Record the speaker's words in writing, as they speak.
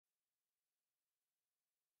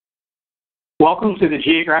Welcome to the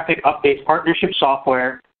Geographic Updates Partnership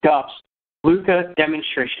Software, GUPS, LUCA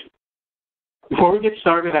demonstration. Before we get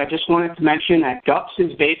started, I just wanted to mention that GUPS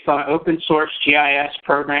is based on an open source GIS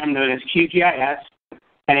program known as QGIS,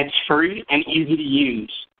 and it's free and easy to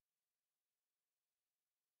use.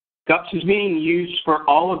 GUPS is being used for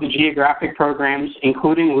all of the geographic programs,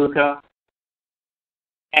 including LUCA,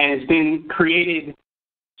 and has been created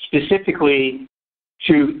specifically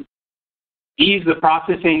to ease the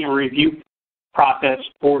processing and review process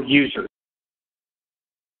for users.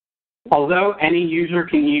 Although any user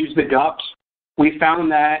can use the GUPS, we found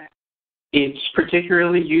that it's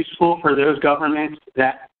particularly useful for those governments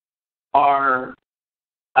that are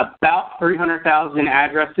about 300,000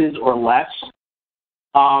 addresses or less.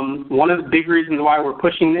 One of the big reasons why we're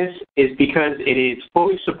pushing this is because it is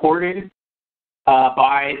fully supported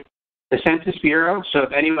by the Census Bureau. So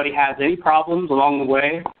if anybody has any problems along the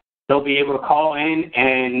way, they'll be able to call in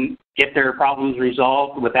and get their problems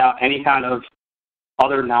resolved without any kind of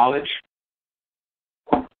other knowledge.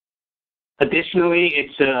 Additionally, it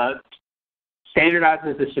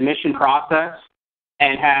standardizes the submission process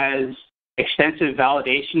and has extensive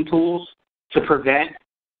validation tools to prevent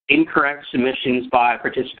incorrect submissions by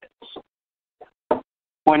participants.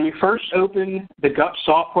 When you first open the GUPS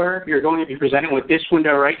software, you're going to be presented with this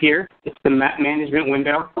window right here. It's the map management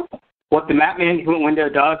window. What the map management window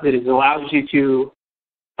does is it allows you to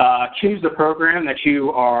choose the program that you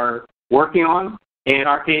are working on. In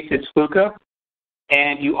our case, it's LUCA.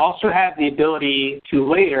 And you also have the ability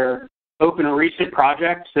to later open a recent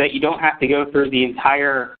project so that you don't have to go through the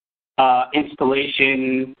entire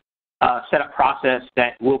installation setup process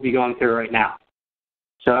that we'll be going through right now.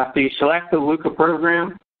 So after you select the LUCA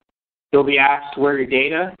program, you'll be asked where your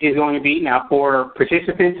data is going to be. Now for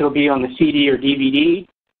participants, it'll be on the CD or DVD.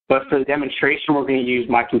 But for the demonstration, we're going to use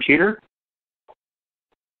my computer.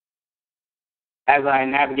 As I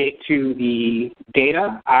navigate to the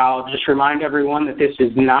data, I'll just remind everyone that this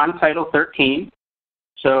is non-Title 13,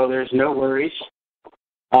 so there's no worries.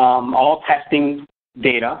 All testing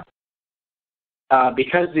data.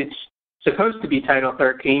 Because it's supposed to be Title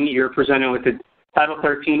 13, you're presented with the Title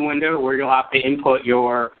 13 window where you'll have to input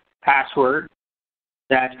your password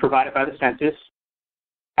that's provided by the Census.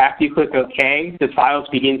 After you click OK, the files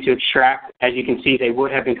begin to extract. As you can see, they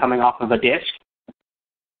would have been coming off of a disk.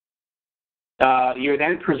 You're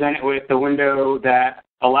then presented with the window that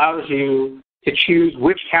allows you to choose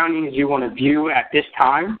which counties you want to view at this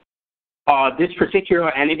time. This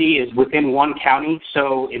particular entity is within one county,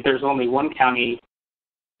 so if there's only one county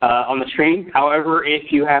on the screen. However,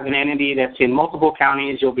 if you have an entity that's in multiple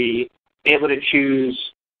counties, you'll be able to choose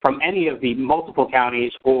from any of the multiple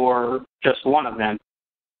counties or just one of them.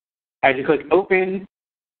 As you click Open,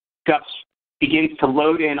 GUPS begins to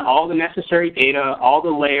load in all the necessary data, all the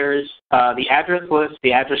layers, the address list,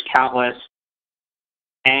 the address count list,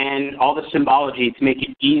 and all the symbology to make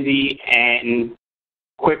it easy and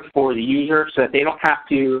quick for the user so that they don't have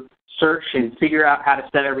to search and figure out how to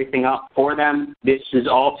set everything up for them. This is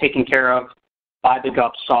all taken care of by the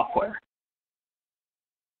GUPS software.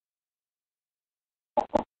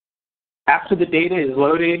 After the data is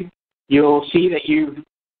loaded, you'll see that you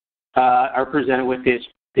are presented with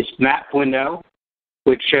this map window,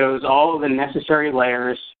 which shows all of the necessary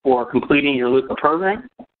layers for completing your LUCA program.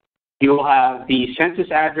 You will have the census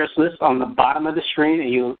address list on the bottom of the screen, and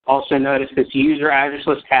you'll also notice this user address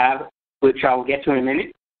list tab, which I will get to in a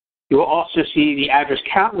minute. You will also see the address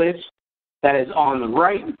count list that is on the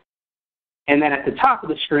right, and then at the top of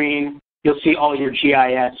the screen, you'll see all your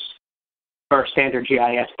GIS or standard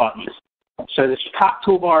GIS buttons. So this top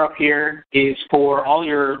toolbar up here is for all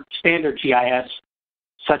your standard GIS,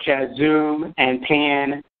 such as zoom and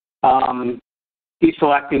pan,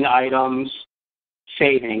 deselecting items,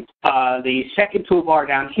 saving. The second toolbar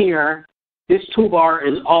down here, this toolbar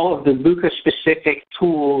is all of the LUCA-specific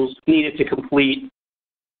tools needed to complete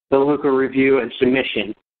the LUCA review and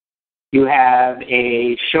submission. You have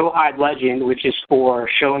a show hide legend, which is for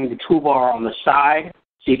showing the toolbar on the side,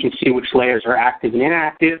 so you can see which layers are active and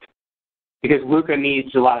inactive. Because LUCA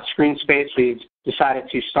needs a lot of screen space, we've decided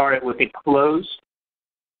to start it with a close,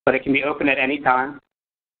 but it can be open at any time.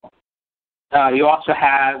 You also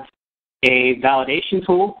have a validation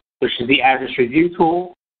tool, which is the address review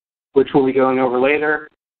tool, which we'll be going over later.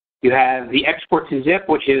 You have the export to zip,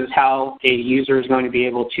 which is how a user is going to be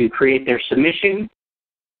able to create their submission.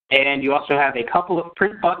 And you also have a couple of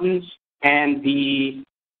print buttons and the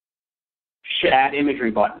add imagery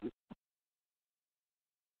button.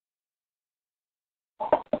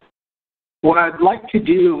 What I'd like to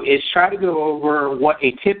do is try to go over what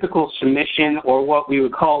a typical submission or what we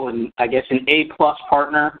would call, an A-plus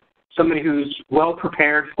partner somebody who's well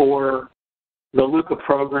prepared for the LUCA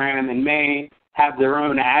program and may have their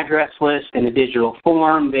own address list in a digital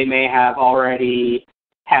form. They may have already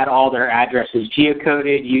had all their addresses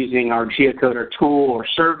geocoded using our geocoder tool or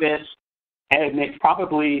service, and they've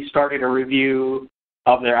probably started a review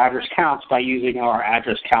of their address counts by using our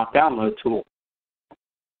address count download tool.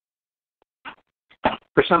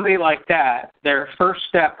 For somebody like that, their first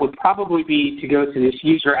step would probably be to go to this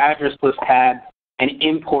user address list tab and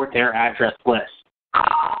import their address list.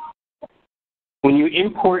 When you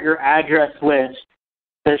import your address list,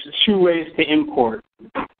 there's two ways to import.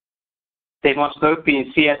 They must both be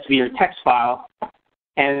in CSV or text file,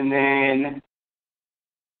 and then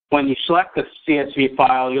when you select the CSV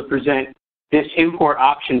file, you'll present this import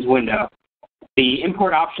options window. The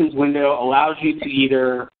import options window allows you to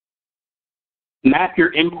either map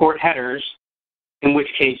your import headers, in which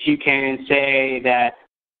case you can say that,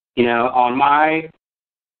 on my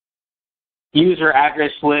user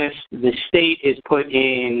address list, the state is put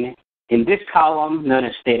in this column known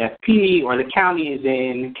as state FP, or the county is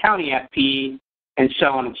in county FP, and so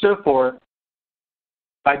on and so forth.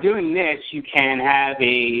 By doing this, you can have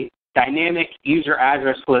a dynamic user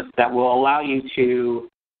address list that will allow you to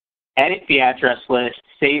edit the address list,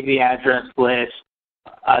 save the address list,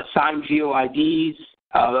 assign GeoIDs,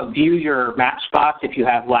 view your map spots if you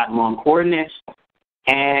have lat and long coordinates,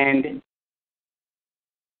 and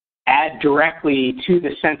add directly to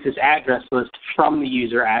the census address list from the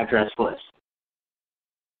user address list.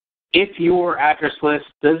 If your address list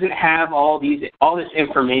doesn't have all this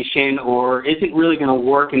information or isn't really going to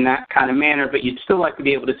work in that kind of manner, but you'd still like to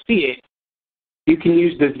be able to see it, you can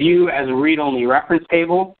use the view as a read-only reference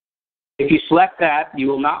table. If you select that, you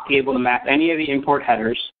will not be able to map any of the import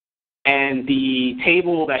headers, and the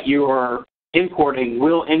table that you are importing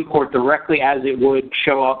will import directly as it would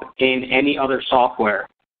show up in any other software.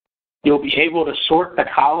 You'll be able to sort the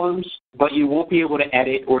columns, but you won't be able to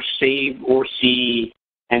edit or save or see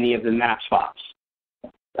any of the map spots.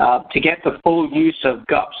 To get the full use of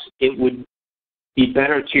GUPS, it would be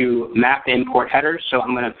better to map the import headers, so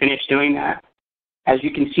I'm going to finish doing that. As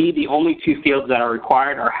you can see, the only two fields that are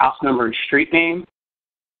required are house number and street name.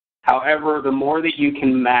 However, the more that you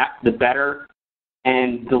can map, the better,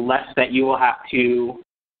 and the less that you will have to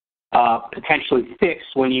potentially fix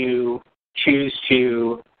when you choose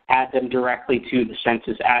to add them directly to the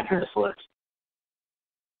census address list.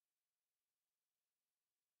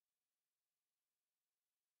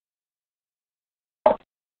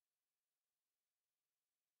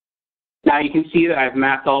 Now you can see that I've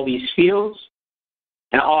mapped all these fields,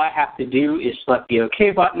 and all I have to do is select the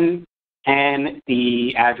OK button, and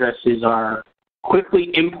the addresses are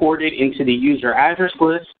quickly imported into the user address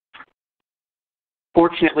list.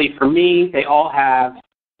 Fortunately for me, they all have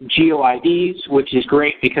GeoIDs, which is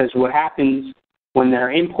great because what happens when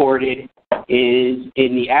they're imported is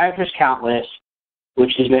in the address count list,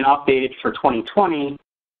 which has been updated for 2020,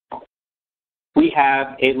 we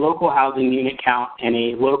have a local housing unit count and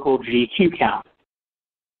a local GQ count,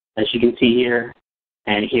 as you can see here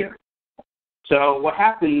and here. So what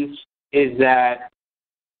happens is that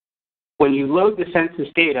when you load the census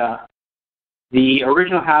data, the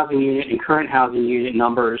original housing unit and current housing unit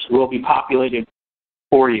numbers will be populated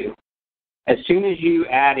for you. As soon as you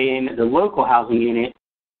add in the local housing unit,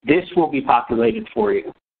 this will be populated for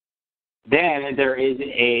you. Then there is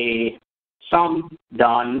a sum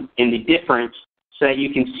done in the difference so that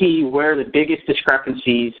you can see where the biggest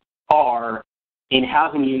discrepancies are in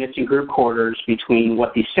housing units and group quarters between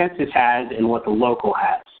what the census has and what the local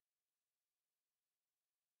has.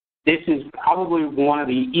 This is probably one of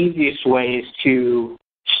the easiest ways to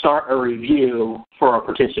start a review for a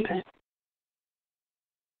participant.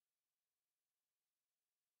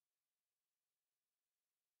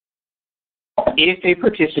 If a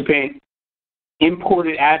participant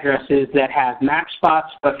imported addresses that have map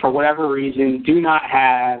spots but for whatever reason do not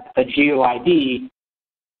have a GeoID,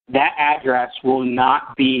 that address will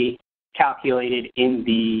not be calculated in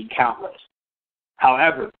the count list.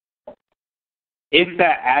 However, if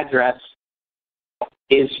that address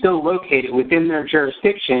is still located within their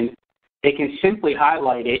jurisdiction, they can simply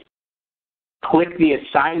highlight it, click the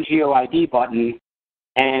Assign GeoID button,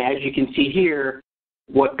 and as you can see here,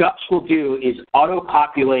 what GUPS will do is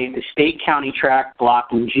auto-populate the state, county, tract, block,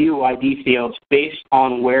 and GeoID fields based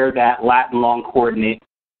on where that lat and long coordinate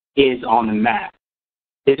is on the map.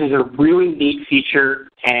 This is a really neat feature,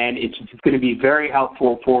 and it's going to be very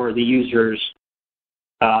helpful for the users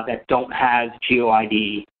that don't have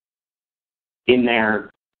GeoID in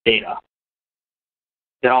their data.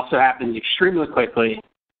 It also happens extremely quickly,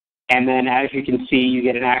 and then as you can see, you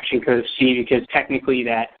get an action code of C because technically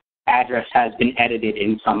that address has been edited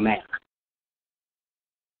in some manner.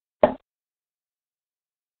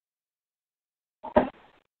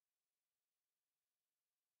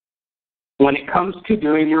 When it comes to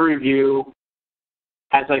doing your review,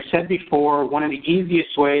 as I said before, one of the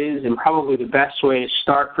easiest ways and probably the best way to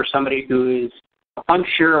start for somebody who is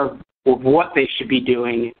unsure of what they should be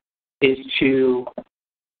doing is to,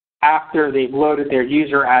 after they've loaded their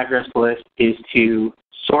user address list, is to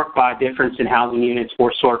sort by difference in housing units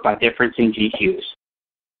or sort by difference in GQs.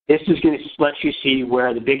 This is going to let you see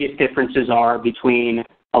where the biggest differences are between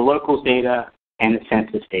a local's data and the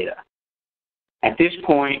census data. At this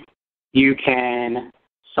point, you can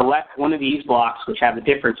select one of these blocks, which have a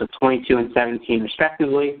difference of 22 and 17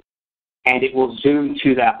 respectively, and it will zoom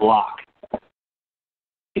to that block.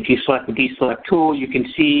 If you select the deselect tool, you can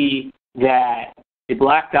see that the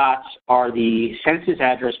black dots are the census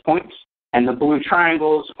address points, and the blue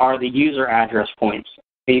triangles are the user address points.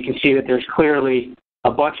 And you can see that there's clearly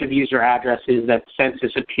a bunch of user addresses that the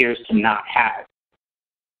census appears to not have.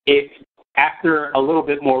 If after a little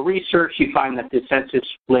bit more research you find that the census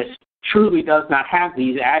list truly does not have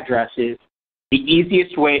these addresses, the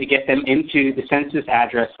easiest way to get them into the census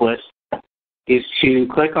address list is to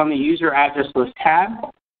click on the user address list tab,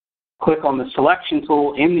 click on the selection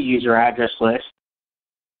tool in the user address list,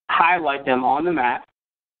 highlight them on the map,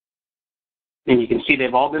 and you can see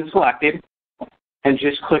they've all been selected, and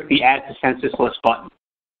just click the Add to Census List button.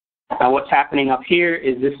 Now what's happening up here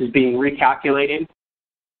is this is being recalculated,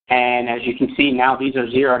 and as you can see now these are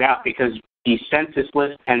zeroed out because the census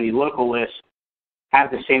list and the local list have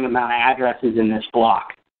the same amount of addresses in this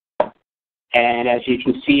block. And as you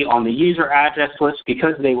can see on the user address list,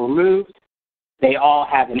 because they were moved, they all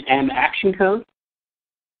have an M action code.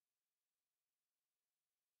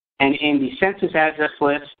 And in the census address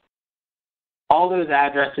list, all those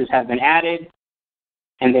addresses have been added,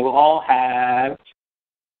 and they will all have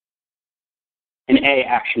an A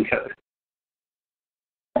action code.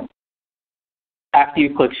 After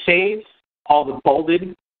you click Save, all the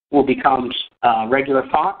bolded will become regular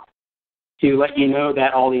font to let you know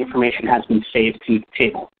that all the information has been saved to the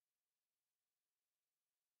table.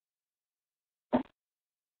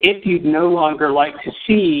 If you'd no longer like to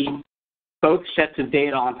see both sets of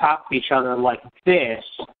data on top of each other like this,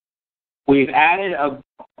 we've added a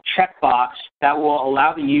checkbox that will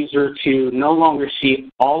allow the user to no longer see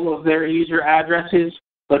all of their user addresses,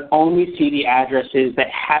 but only see the addresses that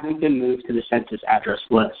haven't been moved to the census address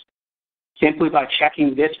list. Simply by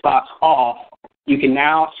checking this box off, you can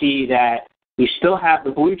now see that we still have the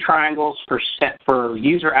blue triangles for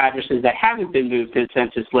user addresses that haven't been moved to the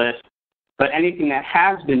census list, but anything that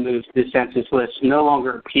has been moved to the census list no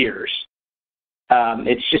longer appears.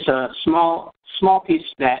 It's just a small piece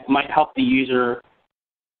that might help the user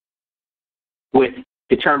with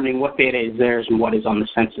determining what data is theirs and what is on the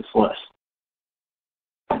census list.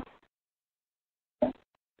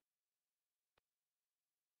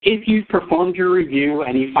 If you've performed your review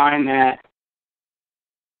and you find that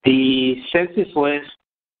the census list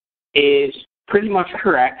is pretty much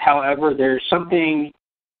correct, however, there's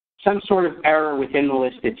some sort of error within the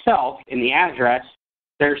list itself in the address,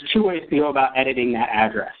 there's two ways to go about editing that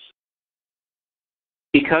address.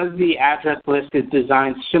 Because the address list is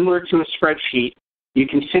designed similar to a spreadsheet, you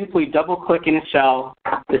can simply double-click in a cell,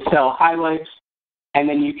 the cell highlights, and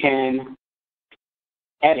then you can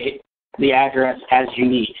edit the address as you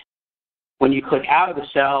need. When you click out of the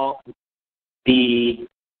cell, the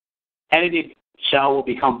edited cell will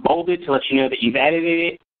become bolded to let you know that you've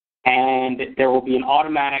edited it, and there will be an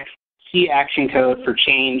automatic C action code for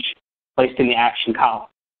change placed in the action column.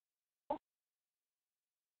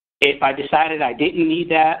 If I decided I didn't need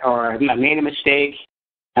that or I made a mistake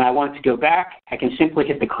and I wanted to go back, I can simply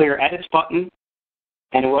hit the Clear Edits button,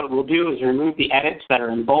 and what it will do is remove the edits that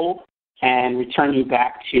are in bold and return you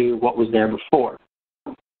back to what was there before.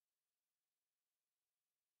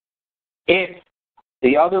 If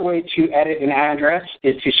the other way to edit an address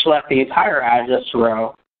is to select the entire address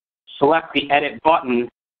row, select the Edit button,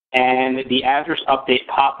 and the Address Update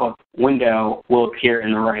pop-up window will appear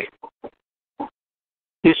in the right.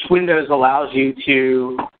 This window allows you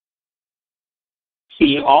to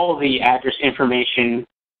see all of the address information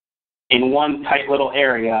in one tight little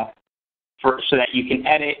area so that you can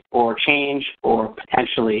edit or change or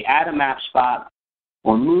potentially add a map spot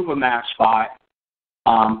or move a map spot.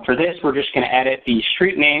 For this, we're just going to edit the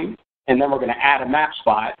street name, and then we're going to add a map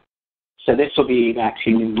spot. So this will be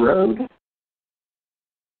actually New Road.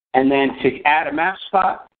 And then to add a map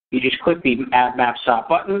spot, you just click the Add Map Spot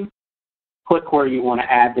button, click where you want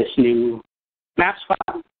to add this new map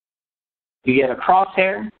spot. You get a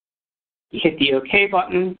crosshair, you hit the OK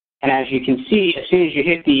button, And as you can see, as soon as you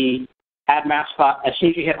hit the add map spot, as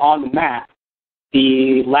soon as you hit on the map,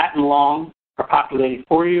 the lat and long are populated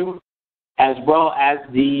for you, as well as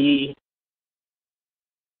the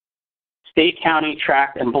state, county,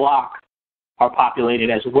 tract, and block are populated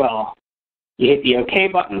as well. You hit the OK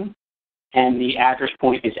button, and the address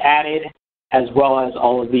point is added, as well as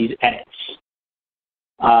all of these edits.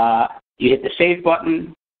 You hit the Save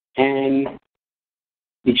button, and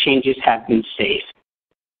the changes have been saved.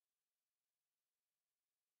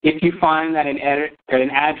 If you find that an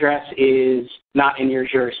address is not in your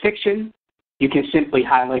jurisdiction, you can simply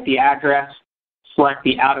highlight the address, select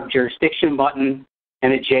the Out of Jurisdiction button,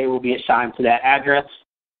 and a J will be assigned to that address.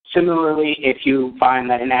 Similarly, if you find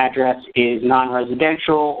that an address is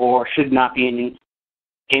non-residential or should not be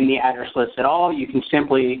in the address list at all, you can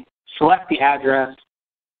simply select the address,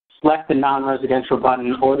 select the non-residential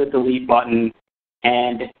button or the delete button,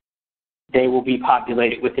 and they will be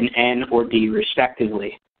populated with an N or D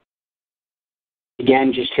respectively.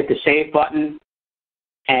 Again, just hit the Save button,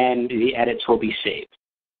 and the edits will be saved.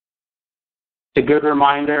 It's a good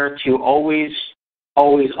reminder to always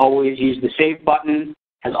use the Save button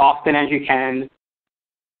as often as you can.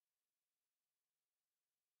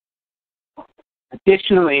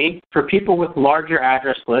 Additionally, for people with larger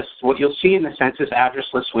address lists, what you'll see in the Census address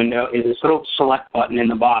list window is this little select button in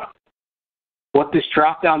the bottom. What this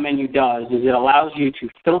drop-down menu does is it allows you to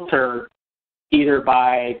filter either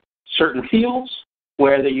by certain fields,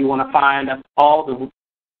 where that you want to find all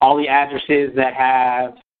the addresses that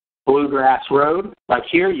have Bluegrass Road, like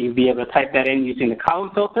here. You'd be able to type that in using the column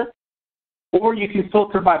filter, or you can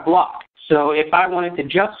filter by block. So if I wanted to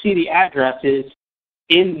just see the addresses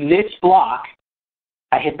in this block,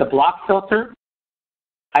 I hit the block filter.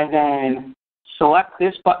 I then select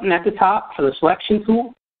this button at the top for the selection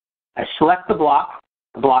tool. I select the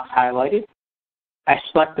block's highlighted. I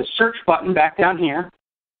select the search button back down here.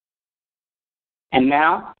 And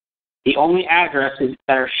now the only addresses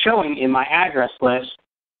that are showing in my address list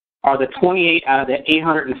are the 28 out of the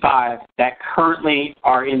 805 that currently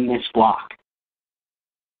are in this block.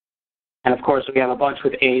 And of course, we have a bunch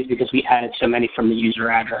with A's because we added so many from the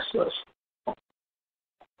user address list.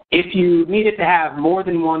 If you needed to have more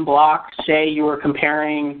than one block, say you were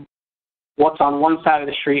comparing what's on one side of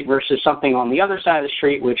the street versus something on the other side of the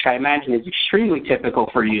street, which I imagine is extremely typical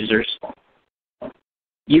for users,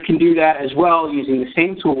 you can do that as well using the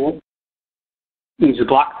same tool. Use the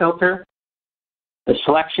block filter, the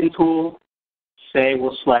selection tool, say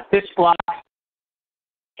we'll select this block,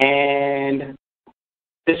 and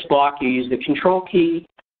this block you use the control key,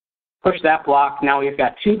 push that block. Now we've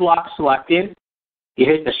got two blocks selected. You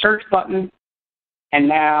hit the search button, and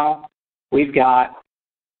now we've got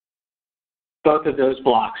both of those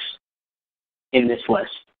blocks in this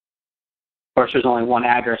list. Of course, there's only one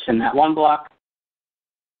address in that one block,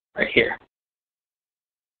 right here.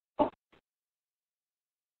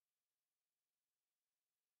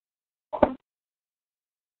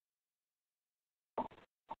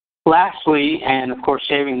 Lastly, and of course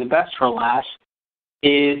saving the best for last,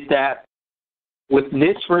 is that with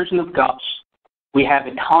this version of GUPS, we have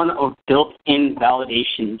a ton of built-in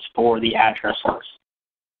validations for the address list.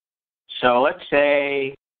 So let's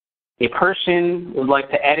say a person would like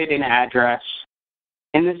to edit an address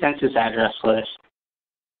in the Census address list.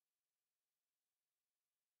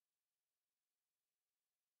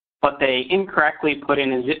 But they incorrectly put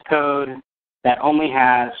in a zip code that only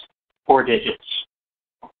has 4 digits.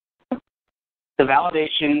 The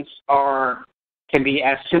validations can be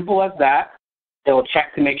as simple as that. They will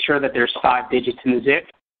check to make sure that there's 5 digits in the zip,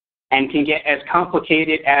 and can get as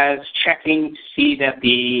complicated as checking to see that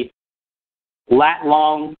the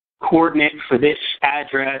lat-long coordinate for this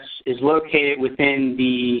address is located within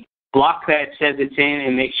the block that it says it's in,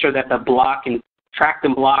 and make sure that the block and tract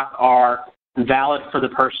and block are valid for the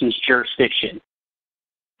person's jurisdiction.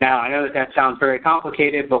 Now, I know that sounds very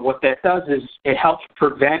complicated, but what that does is it helps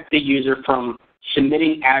prevent the user from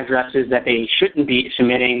submitting addresses that they shouldn't be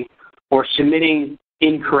submitting, or submitting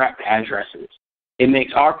incorrect addresses. It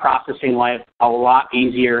makes our processing life a lot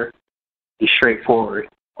easier and straightforward.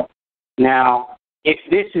 Now, if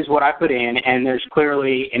this is what I put in and there's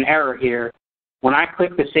clearly an error here, when I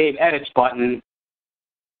click the Save Edits button,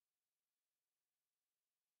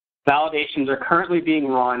 validations are currently being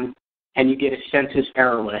run and you get a Census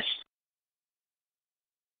error list.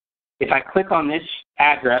 If I click on this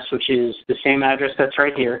address, which is the same address that's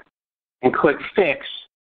right here, and click Fix,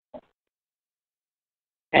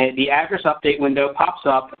 and the address update window pops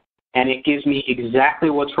up, and it gives me exactly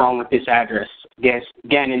what's wrong with this address.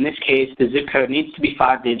 Again, in this case, the zip code needs to be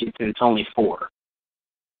 5 digits, and it's only 4.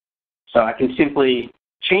 So I can simply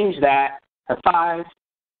change that to 5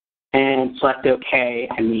 and select OK,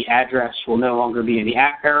 and the address will no longer be in the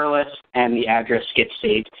error list, and the address gets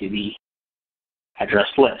saved to the address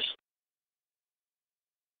list.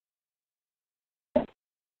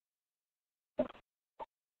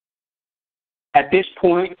 At this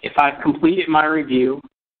point, if I've completed my review,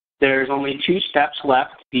 there's only 2 steps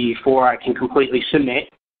left before I can completely submit.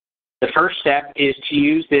 The first step is to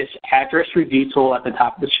use this address review tool at the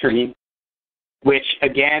top of the screen, which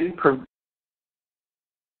again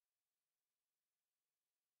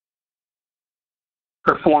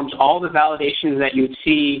performs all the validations that you would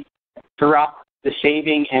see throughout the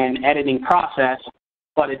saving and editing process,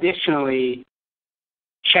 but additionally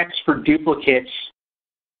checks for duplicates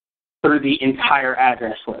through the entire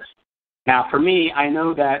address list. Now, for me, I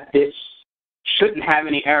know that this shouldn't have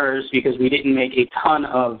any errors because we didn't make a ton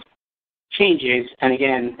of changes, and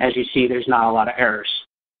again, as you see, there's not a lot of errors.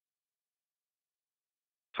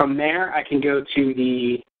 From there, I can go to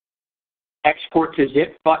the Export to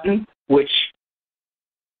Zip button, which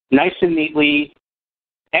nice and neatly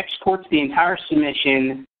exports the entire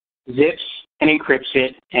submission, zips and encrypts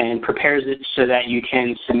it, and prepares it so that you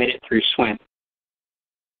can submit it through SWIM.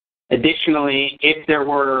 Additionally, if there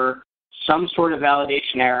were some sort of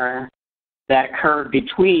validation error that occurred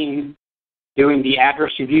between doing the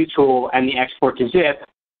address review tool and the export to zip,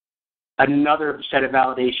 another set of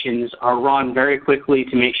validations are run very quickly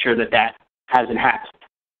to make sure that that hasn't happened.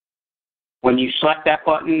 When you select that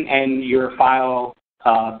button and your file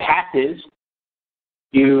passes,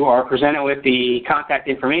 you are presented with the contact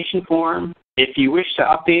information form. If you wish to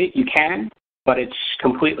update it, you can, but it's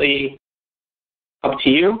completely up to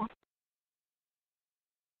you.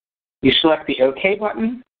 You select the OK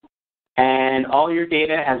button, and all your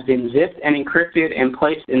data has been zipped and encrypted and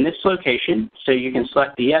placed in this location, so you can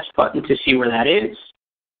select the Yes button to see where that is.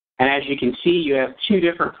 And as you can see, you have 2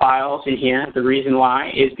 different files in here. The reason why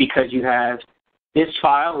is because you have this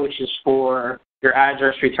file, which is for your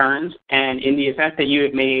address returns, and in the event that you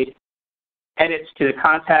had made edits to the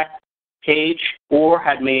contact page or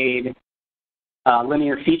had made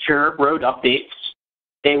linear feature road updates,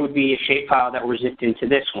 they would be a shapefile that were zipped into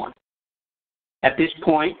this one. At this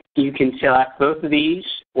point, you can select both of these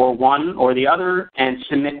or one or the other and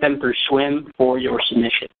submit them through SWIM for your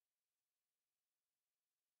submission.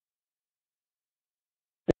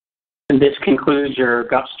 And this concludes your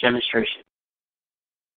GUPS demonstration.